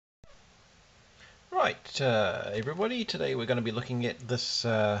Right, everybody, today we're going to be looking at this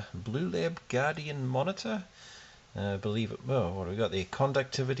Bluelab Guardian monitor. Believe it, well, what have we got there?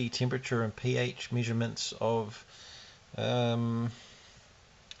 Conductivity, temperature and pH measurements of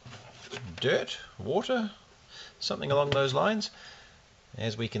dirt, water, something along those lines.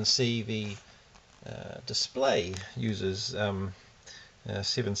 As we can see, the display uses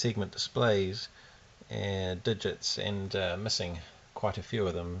 7-segment displays and digits, and missing quite a few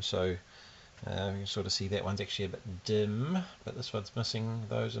of them, so you can sort of see that one's actually a bit dim, but this one's missing,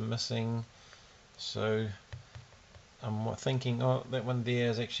 those are missing, so I'm thinking, oh, that one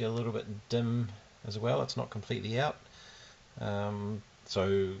there is actually a little bit dim as well, it's not completely out,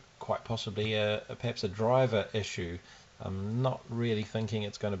 so quite possibly perhaps a driver issue. I'm not really thinking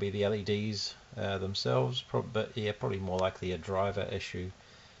it's going to be the LEDs themselves, but yeah, probably more likely a driver issue.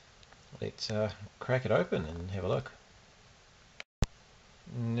 Let's crack it open and have a look.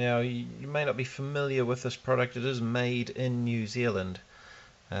 Now, you may not be familiar with this product. It is made in New Zealand.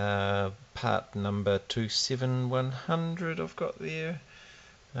 Part number 27100 I've got there.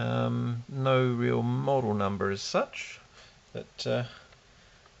 No real model number as such, but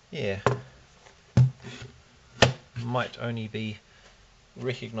yeah, might only be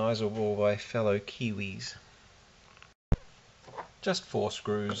recognisable by fellow Kiwis. Just 4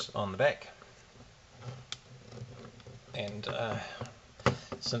 screws on the back, and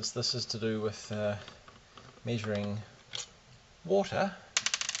since this is to do with measuring water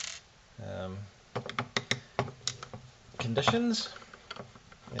conditions,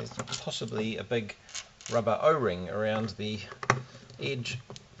 there's possibly a big rubber O-ring around the edge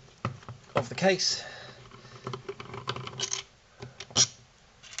of the case.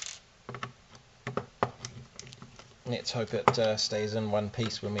 Let's hope it stays in one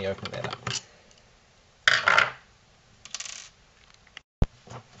piece when we open that up.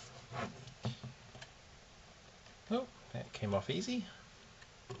 Oh, that came off easy.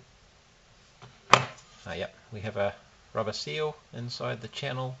 Yep, we have a rubber seal inside the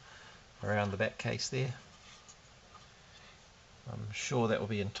channel around the back case there. I'm sure that will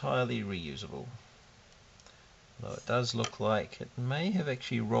be entirely reusable. Though it does look like it may have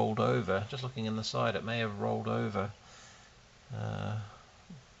actually rolled over. Just looking in the side, it may have rolled over.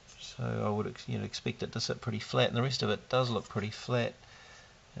 So I would expect it to sit pretty flat, and the rest of it does look pretty flat.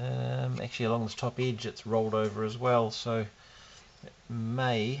 Actually, along the top edge, it's rolled over as well. So it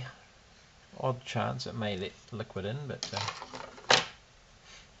may, odd chance, it may let liquid in. But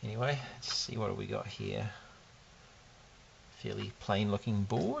anyway, let's see what have we got here. Fairly plain-looking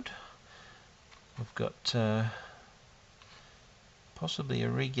board. We've got possibly a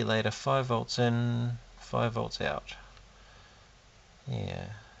regulator, 5 volts in, 5 volts out. Yeah,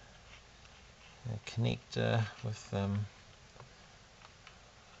 a connector with a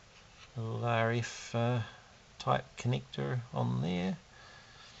little RF type connector on there.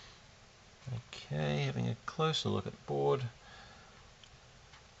 Okay, having a closer look at the board.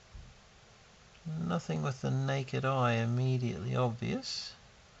 Nothing with the naked eye immediately obvious.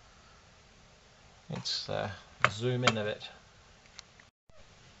 Let's zoom in a bit.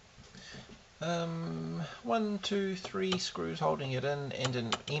 1, 2, 3 screws holding it in, and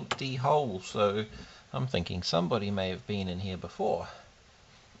an empty hole, so I'm thinking somebody may have been in here before.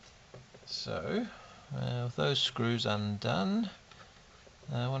 So with those screws undone,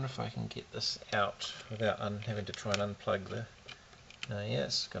 I wonder if I can get this out without having to try and unplug the yeah,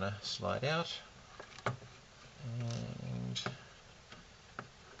 it's gonna slide out, and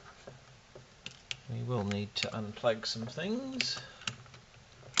we will need to unplug some things.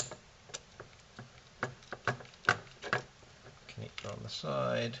 Connector on the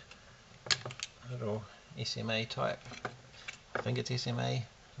side, little SMA type, I think it's SMA,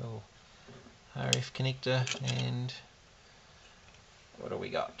 little RF connector, and what do we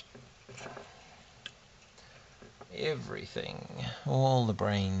got? Everything, all the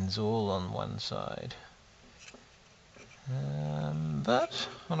brains, all on one side. But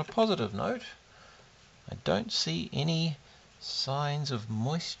on a positive note, I don't see any signs of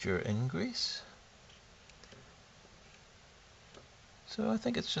moisture ingress. So I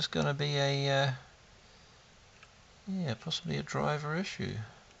think it's just going to be a, yeah, possibly a driver issue.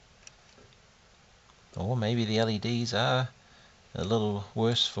 Or maybe the LEDs are a little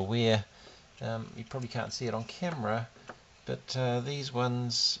worse for wear. You probably can't see it on camera, but these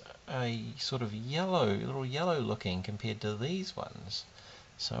ones are sort of yellow, a little yellow looking compared to these ones.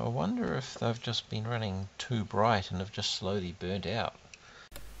 So I wonder if they've just been running too bright and have just slowly burnt out.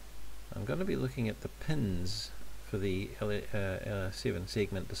 I'm going to be looking at the pins for the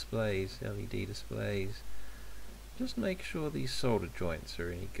 7-segment displays, LED displays. Just make sure these solder joints are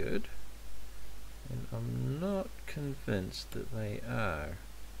any good. and I'm not convinced that they are.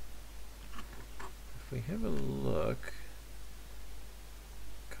 If we have a look,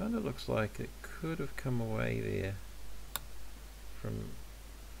 kind of looks like it could have come away there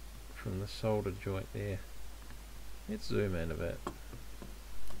from the solder joint there. Let's zoom in a bit.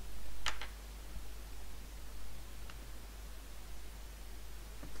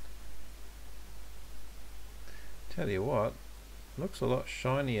 Tell you what, looks a lot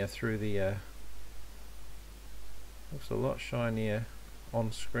shinier through the looks a lot shinier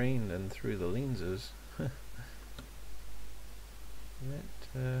on screen than through the lenses.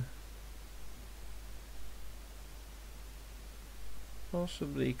 That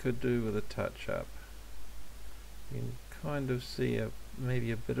possibly could do with a touch up. You can kind of see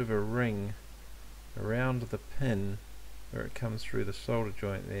maybe a bit of a ring around the pin where it comes through the solder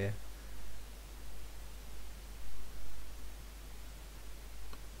joint there.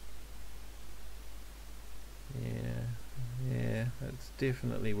 Yeah, it's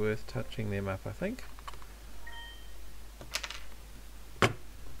definitely worth touching them up, I think.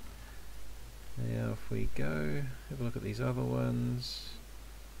 Now if we go have a look at these other ones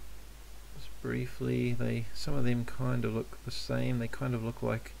just briefly, some of them kind of look the same. They kind of look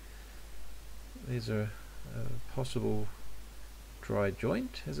like there's a possible dry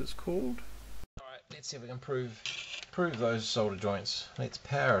joint, as it's called. Alright, let's see if we can prove those solder joints. Let's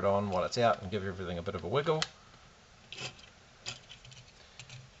power it on while it's out and give everything a bit of a wiggle. Here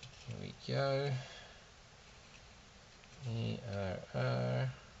we go. ERR.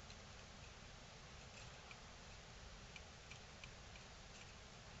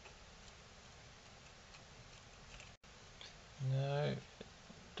 No, it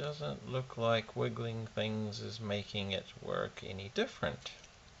doesn't look like wiggling things is making it work any different.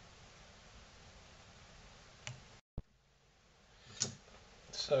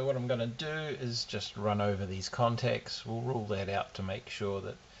 So what I'm going to do is just run over these contacts. We'll rule that out to make sure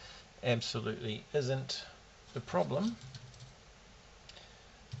that absolutely isn't the problem.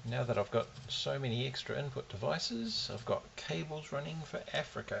 Now that I've got so many extra input devices, I've got cables running for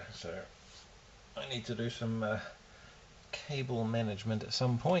Africa, so I need to do some cable management at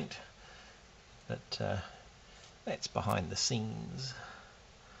some point, but that's behind the scenes.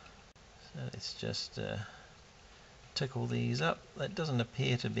 So let's just tickle these up. There doesn't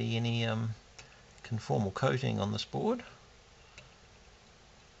appear to be any conformal coating on this board,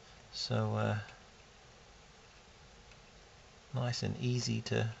 so nice and easy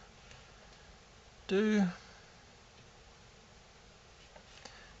to do,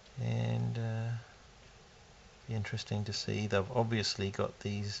 and be interesting to see. They've obviously got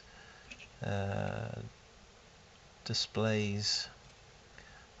these displays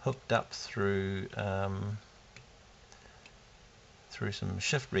hooked up through through some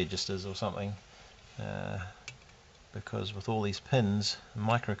shift registers or something, because with all these pins, the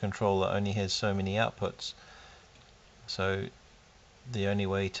microcontroller only has so many outputs, so the only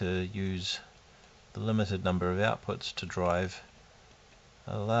way to use the limited number of outputs to drive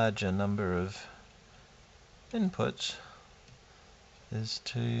a larger number of inputs is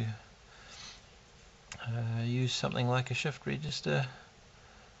to use something like a shift register.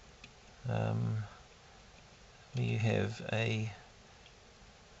 You have a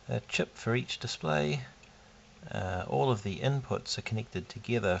chip for each display. All of the inputs are connected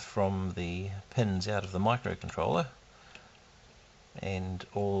together from the pins out of the microcontroller, and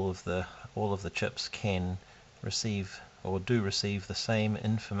all of the chips can receive or do receive the same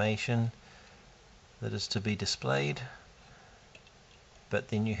information that is to be displayed, but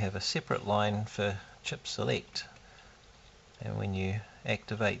then you have a separate line for chip select, and when you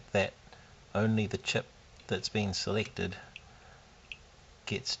activate that, only the chip that's been selected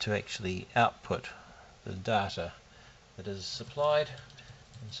gets to actually output the data that is supplied,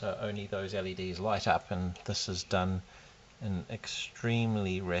 and so only those LEDs light up, and this is done in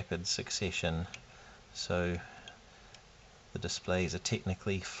extremely rapid succession, so the displays are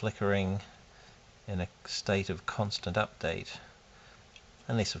technically flickering in a state of constant update,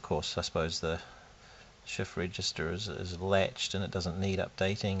 unless of course I suppose the shift register is latched and it doesn't need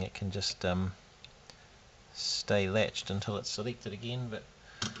updating. It can just stay latched until it's selected again, but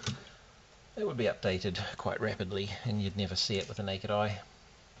it would be updated quite rapidly and you'd never see it with the naked eye.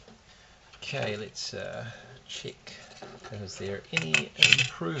 Okay, let's check, is there any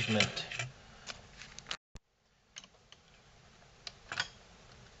improvement?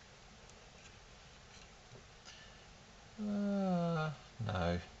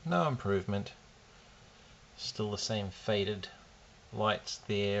 No improvement. Still the same faded lights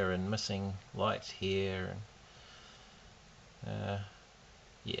there and missing lights here, and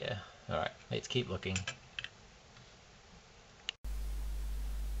yeah, alright. Let's keep looking.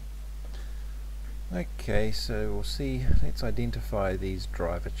 Okay, so we'll see, let's identify these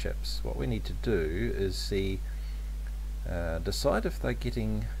driver chips. What we need to do is decide if they're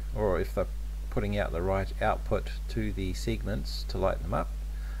getting, or if they're putting out the right output to the segments to light them up.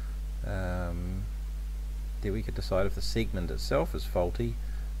 Then we could decide if the segment itself is faulty.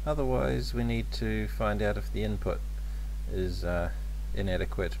 Otherwise we need to find out if the input is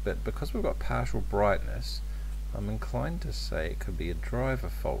inadequate, but because we've got partial brightness, I'm inclined to say it could be a driver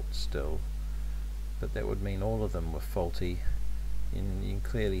fault still. But that would mean all of them were faulty. You can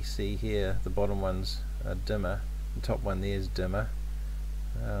clearly see here the bottom ones are dimmer, the top one there is dimmer.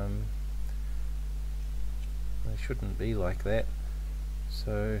 They shouldn't be like that.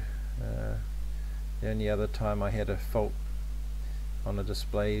 So the only other time I had a fault on a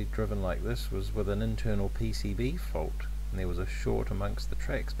display driven like this was with an internal PCB fault, and there was a short amongst the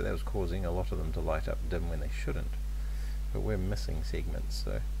tracks, but that was causing a lot of them to light up dim when they shouldn't. But we're missing segments,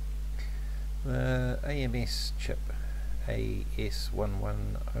 so the AMS chip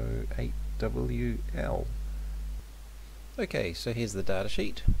AS1108WL. Okay, so here's the data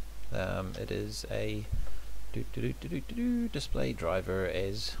sheet. It is a display driver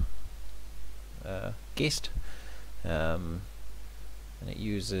as guessed, and it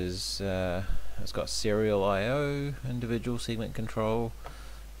uses it's got serial I/O, individual segment control,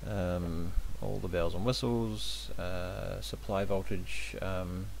 all the bells and whistles, supply voltage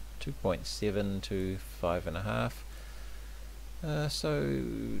 2.7 to 5.5. So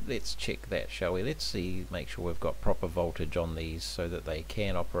let's check that, shall we? Let's make sure we've got proper voltage on these so that they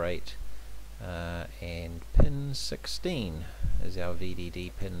can operate. And pin 16 is our VDD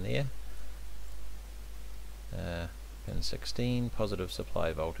pin there. Pin 16, positive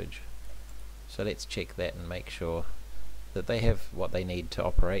supply voltage. So let's check that and make sure that they have what they need to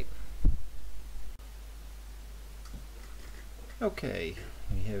operate. Okay,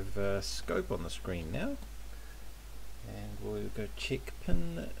 we have a scope on the screen now, and we'll go check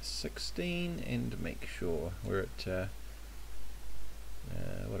pin 16 and make sure we're at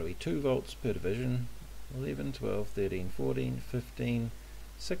what are we, 2 volts per division, 11, 12, 13, 14, 15,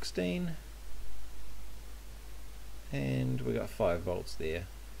 16, and we got 5 volts there.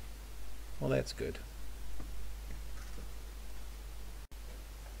 Well, that's good.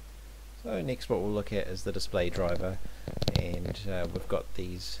 So next what we'll look at is the display driver, and we've got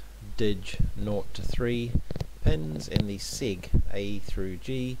these dig 0 to 3 pins and the seg A through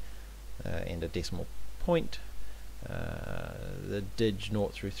G and a decimal point. The dig 0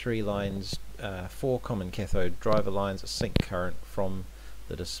 through 3 lines, 4 common cathode driver lines, a sync current from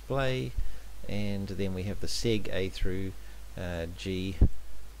the display, and then we have the seg A through G,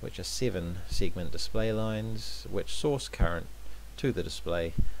 which are 7 segment display lines which source current to the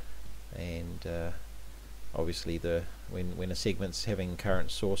display. And obviously when a segment's having current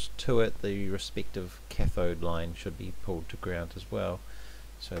sourced to it, the respective cathode line should be pulled to ground as well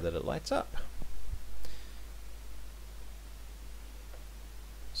so that it lights up.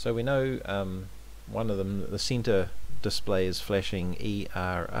 So we know one of them, the center display, is flashing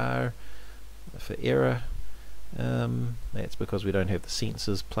ERR for error. That's because we don't have the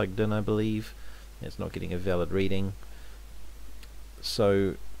sensors plugged in, I believe. It's not getting a valid reading.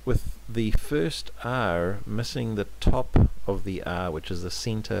 So with the first R missing the top of the R, which is the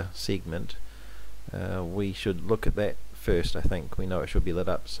center segment, we should look at that first. I think we know it should be lit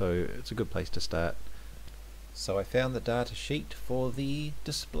up, so it's a good place to start. So I found the data sheet for the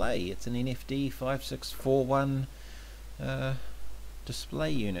display. It's an NFD 5641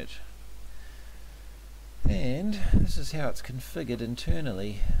 display unit, and this is how it's configured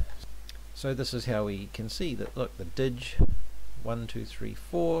internally. So this is how we can see that, look, the dig 1, 2, 3,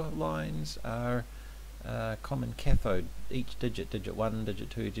 4 lines are common cathode. Each digit, digit 1, digit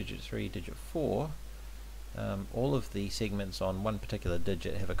 2, digit 3, digit 4, all of the segments on one particular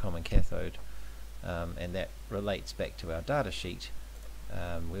digit have a common cathode, and that relates back to our data sheet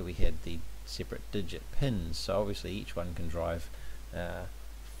where we had the separate digit pins. So obviously each one can drive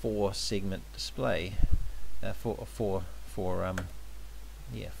 4 segment display, 4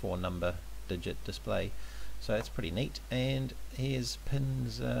 number digit display. So that's pretty neat. And here's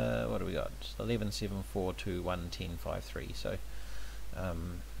pins, what do we got? 11, 7, 4, 2, 1, 10, 5, 3. So the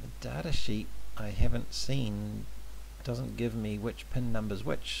data sheet I haven't seen doesn't give me which pin numbers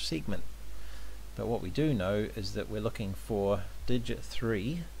which segment. But what we do know is that we're looking for digit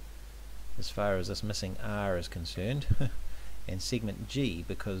 3 as far as this missing R is concerned, and segment G,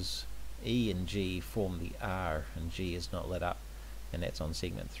 because E and G form the R and G is not lit up, and that's on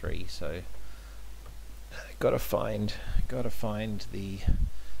segment 3. So gotta find the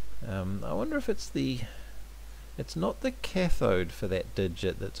I wonder if it's not the cathode for that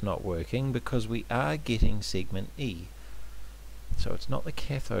digit that's not working, because we are getting segment E. So it's not the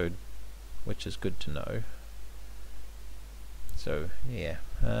cathode, which is good to know. So yeah,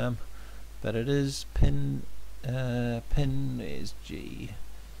 but it is pin is G.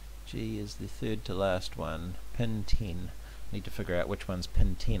 G is the third to last one, pin 10. Need to figure out which one's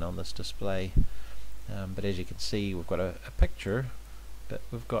pin 10 on this display. But as you can see, we've got a picture, but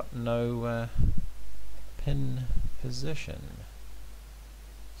we've got no pin position.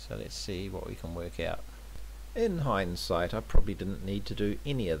 So let's see what we can work out. In hindsight, I probably didn't need to do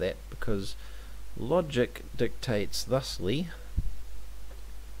any of that, because logic dictates thusly: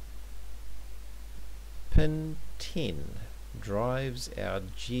 pin 10 drives our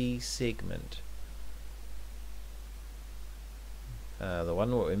G segment. The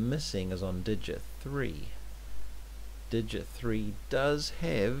one what we're missing is on digit 3. Digit 3 does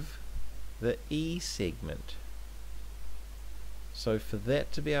have the E segment. So for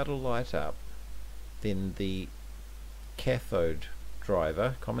that to be able to light up, then the cathode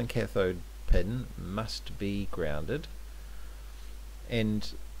driver, common cathode pin, must be grounded,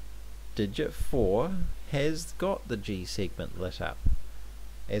 and digit 4 has got the G segment lit up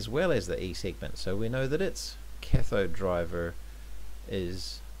as well as the E segment, so we know that its cathode driver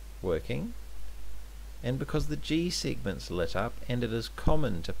is working. And because the G segment's lit up and it is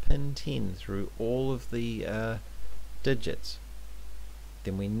common to pin 10 through all of the digits,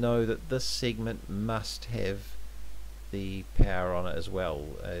 then we know that this segment must have the power on it as well,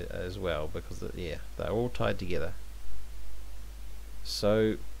 because they're all tied together.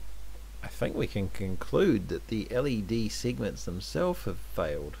 So I think we can conclude that the LED segments themselves have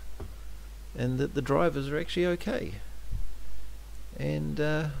failed, and that the drivers are actually okay. And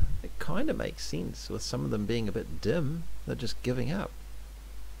it kind of makes sense with some of them being a bit dim. They're just giving up.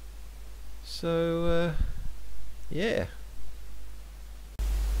 So yeah.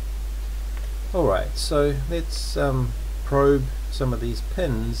 Alright, so let's probe some of these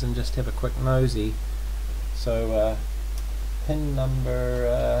pins and just have a quick nosy. So pin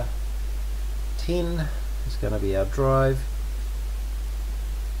number 10 is going to be our drive,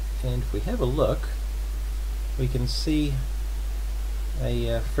 and if we have a look, we can see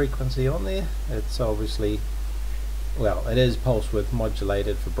a frequency on there. It's obviously, well, it is pulse width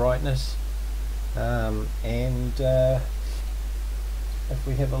modulated for brightness, and if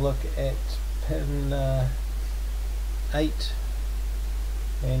we have a look at pin 8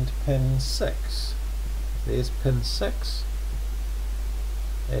 and pin 6, there's pin 6,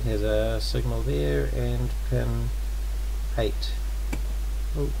 it has a signal there, and pin 8,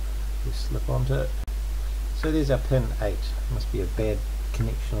 oh, we slip onto it. So there's our pin 8. Must be a bad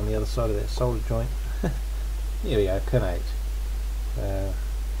connection on the other side of that solder joint. There we go, pin 8.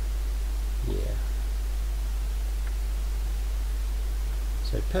 Yeah.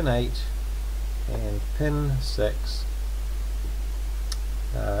 So pin 8 and pin 6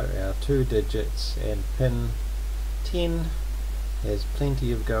 are our 2 digits, and pin 10 has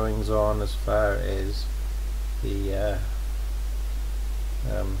plenty of goings on as far as the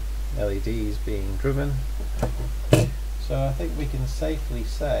LEDs being driven. So I think we can safely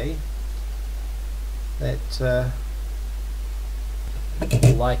say that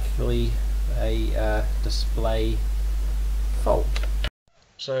likely a display fault.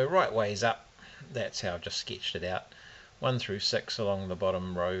 So right ways up, that's how I've just sketched it out. 1 through 6 along the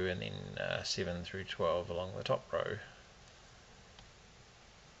bottom row, and then 7 through 12 along the top row.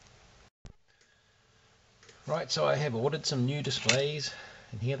 Right, so I have ordered some new displays,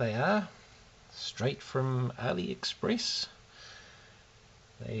 and here they are, straight from AliExpress.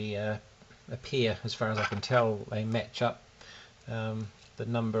 They appear, as far as I can tell, they match up. The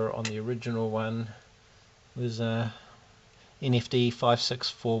number on the original one was NFD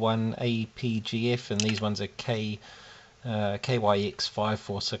 5641 APGF, and these ones are KYX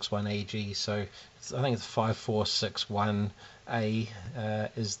 5461AG, so I think it's 5461A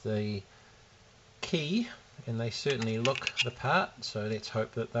is the key, and they certainly look the part, so let's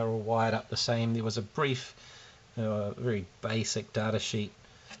hope that they're all wired up the same. There was a brief, very basic data sheet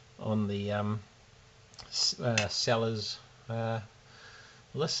on the seller's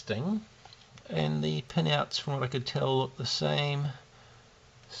listing, and the pinouts, from what I could tell, look the same,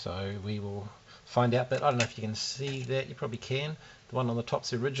 so we will find out. But I don't know if you can see that. You probably can. The one on the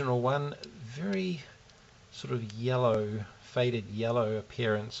top's the original one, very sort of yellow, faded yellow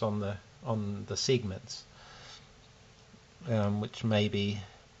appearance on the segments, which may be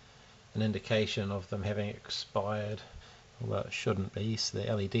an indication of them having expired, although it shouldn't be. So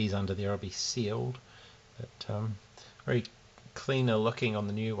the LEDs under there will be sealed, but very cleaner looking on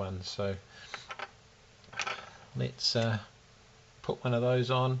the new one. So let's put one of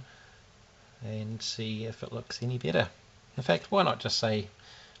those on and see if it looks any better. In fact, why not just say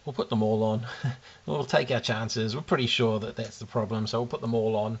we'll put them all on. We'll take our chances. We're pretty sure that that's the problem, so we'll put them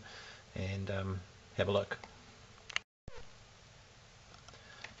all on and have a look.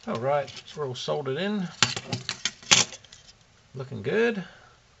 Alright, we're all soldered in. Looking good.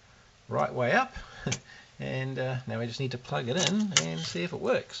 Right way up. And now we just need to plug it in and see if it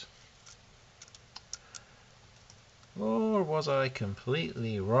works. Or was I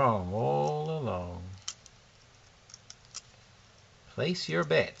completely wrong all along? Place your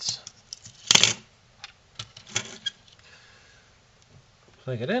bets.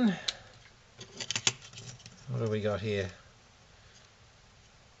 Plug it in. What do we got here?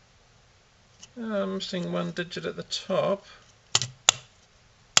 I'm missing one digit at the top,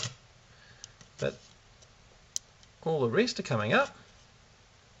 but all the rest are coming up.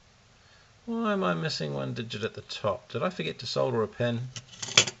 Why am I missing one digit at the top? Did I forget to solder a pin?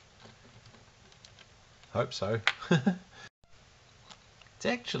 Hope so. It's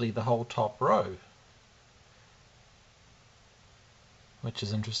actually the whole top row, which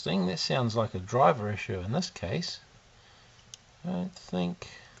is interesting. That sounds like a driver issue in this case. I don't think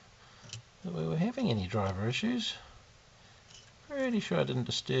that we were having any driver issues. Pretty sure I didn't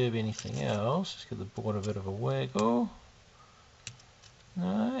disturb anything else. Just give the board a bit of a wiggle.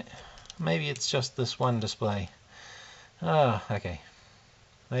 No, maybe it's just this one display. Ah, okay.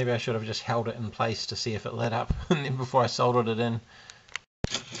 Maybe I should have just held it in place to see if it lit up and then before I soldered it in.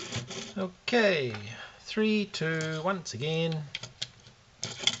 Okay, 3, 2, once again.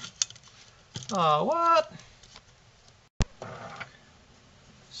 Oh, what?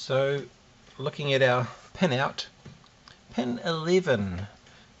 So, looking at our pin out, pin 11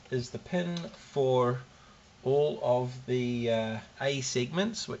 is the pin for all of the A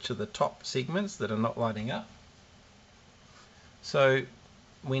segments, which are the top segments that are not lighting up. So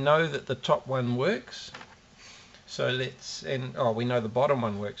we know that the top one works. So let's, and oh, we know the bottom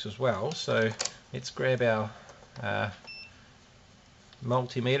one works as well. So let's grab our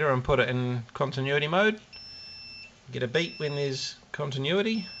multimeter and put it in continuity mode. Get a beep when there's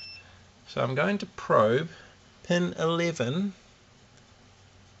continuity. So I'm going to probe pin 11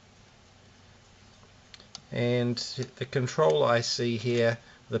 and the control I see here,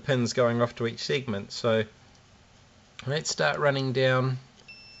 the pins going off to each segment. So let's start running down,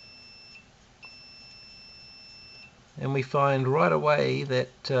 and we find right away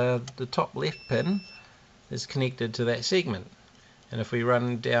that the top left pin is connected to that segment, and if we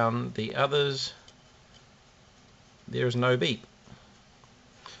run down the others, there is no beep.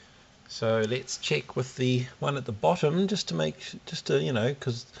 So let's check with the one at the bottom just to you know,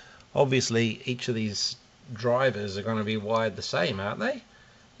 because obviously each of these drivers are going to be wired the same, aren't they?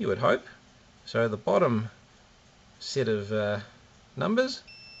 You would hope. So the bottom set of numbers,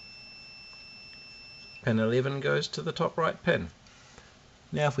 pin 11 goes to the top right pin.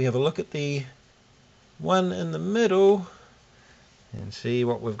 Now if we have a look at the one in the middle and see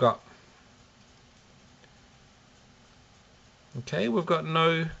what we've got. Okay, we've got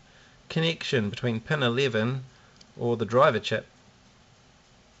no connection between pin 11 or the driver chip.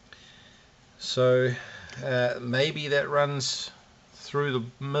 So maybe that runs through the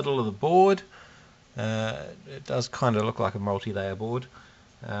middle of the board. It does kind of look like a multi-layer board.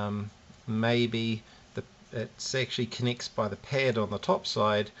 Maybe it actually connects by the pad on the top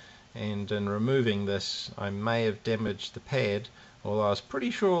side, and in removing this I may have damaged the pad, although I was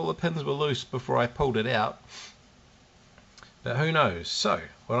pretty sure all the pins were loose before I pulled it out. But who knows? So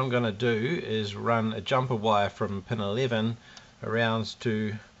what I'm going to do is run a jumper wire from pin 11 around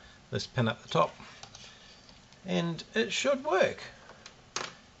to this pin at the top, and it should work.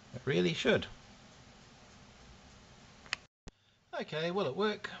 It really should. Okay, will it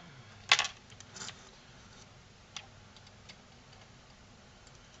work?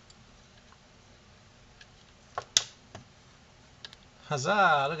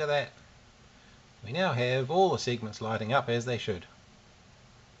 Huzzah! Look at that. We now have all the segments lighting up as they should.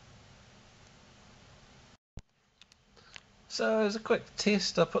 So as a quick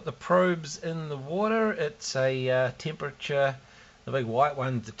test, I put the probes in the water. It's a temperature, the big white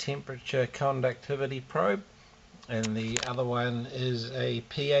one's the temperature conductivity probe, and the other one is a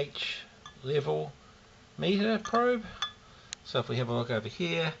pH level meter probe. So if we have a look over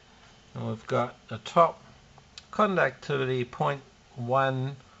here, and we've got the top conductivity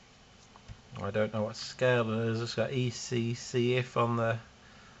 0.1, I don't know what scale it is, it's got ECCF on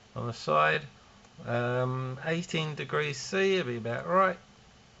the side, 18 degrees C would be about right,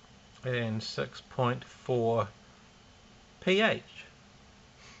 and 6.4 pH.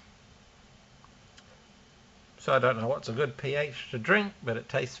 So I don't know what's a good pH to drink, but it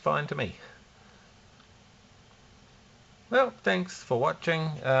tastes fine to me. Well, thanks for watching,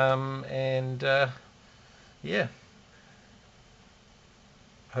 yeah,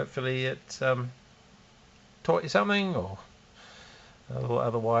 hopefully it taught you something, or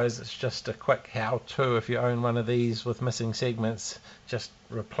otherwise it's just a quick how-to. If you own one of these with missing segments, just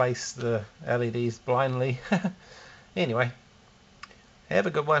replace the LEDs blindly. Anyway, have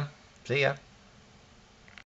a good one. See ya.